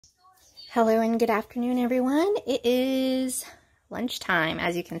Hello and good afternoon, everyone. It is lunchtime,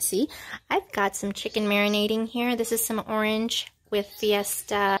 as you can see. I've got some chicken marinating here. This is some orange with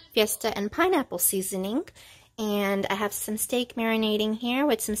Fiesta and pineapple seasoning. And I have some steak marinating here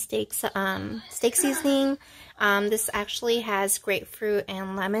with some steak seasoning. This actually has grapefruit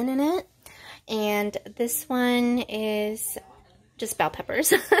and lemon in it. And this one is just bell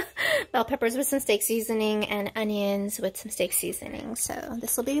peppers. Bell peppers with some steak seasoning and onions with some steak seasoning. So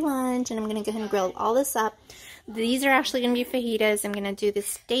this will be lunch, and I'm going to go ahead and grill all this up. These are actually going to be fajitas. I'm going to do the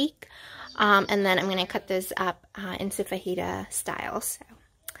steak, and then I'm going to cut this up into fajita style. So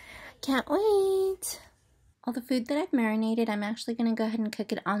can't wait. All the food that I've marinated, I'm actually going to go ahead and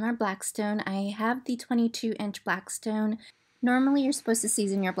cook it on our Blackstone. I have the 22-inch Blackstone. Normally, you're supposed to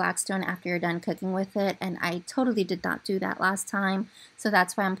season your Blackstone after you're done cooking with it, and I totally did not do that last time. So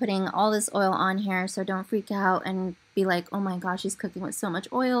that's why I'm putting all this oil on here, so don't freak out and be like, oh my gosh, she's cooking with so much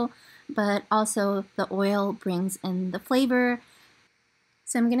oil. But also, the oil brings in the flavor.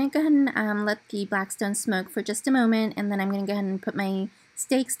 So I'm going to go ahead and let the Blackstone smoke for just a moment, and then I'm going to go ahead and put my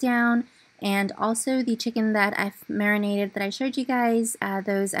steaks down. And also the chicken that I've marinated that I showed you guys,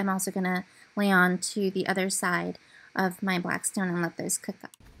 those I'm also going to lay on to the other side of my Blackstone and let those cook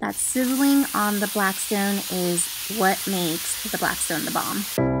up. That sizzling on the Blackstone is what makes the Blackstone the bomb.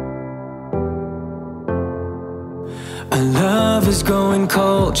 Our love is growing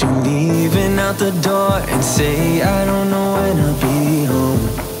cold. You're leaving out the door and say I don't know when I'll be home.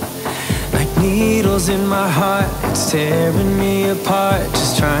 Like needles in my heart, it's tearing me apart.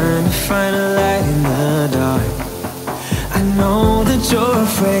 Just trying to find a light in the dark. I know that you're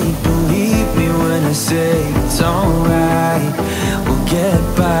afraid, believe me when I say it's alright, we'll get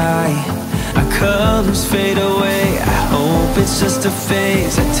by. Our colors fade away, I hope it's just a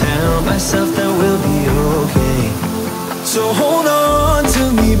phase. I tell myself that we'll be okay. So hold on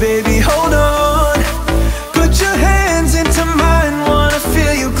to me, baby, hold on. Put your hands into mine, wanna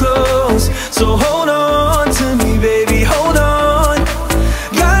feel you close. So hold on to me, baby, hold on.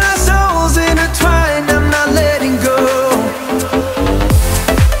 Got our souls intertwined, I'm not letting go.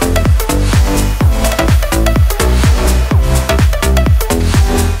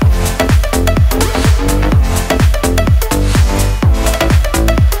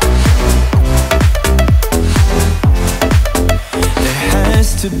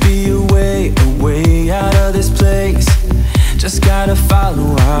 To be a way out of this place. Just gotta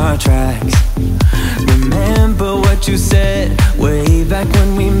follow our tracks. Remember what you said way back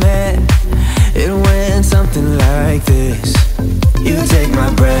when we met. It went something like this. You take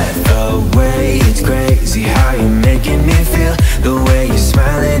my breath away. It's crazy how you're making me feel. The way you're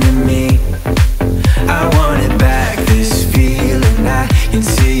smiling at me, I want it back, this feeling. I can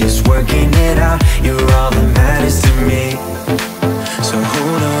see us working it out. You're all that matters to me. So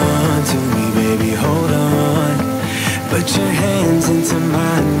hold on to me, baby, hold on. Put your hands into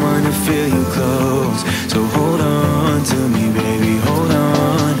mine, wanna feel you close. So hold on to me, baby, hold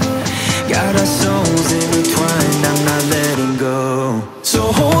on. Got our souls intertwined, I'm not letting go. So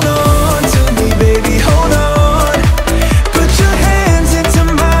hold on to me, baby, hold on. Put your hands into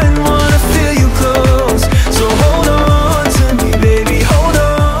mine, wanna feel you close. So hold on to me, baby, hold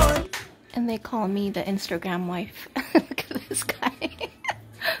on. And they call me the Instagram wife. Look at this guy.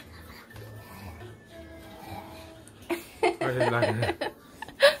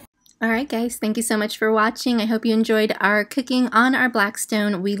 Alright guys, thank you so much for watching. I hope you enjoyed our cooking on our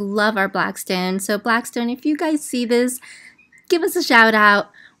Blackstone. We love our Blackstone. So Blackstone, if you guys see this, give us a shout out.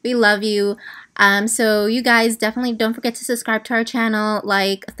 We love you. So you guys definitely don't forget to subscribe to our channel,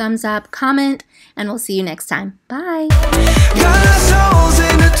 like, thumbs up, comment, and we'll see you next time. Bye. Got our souls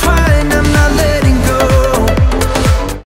intertwined, I'm not letting go.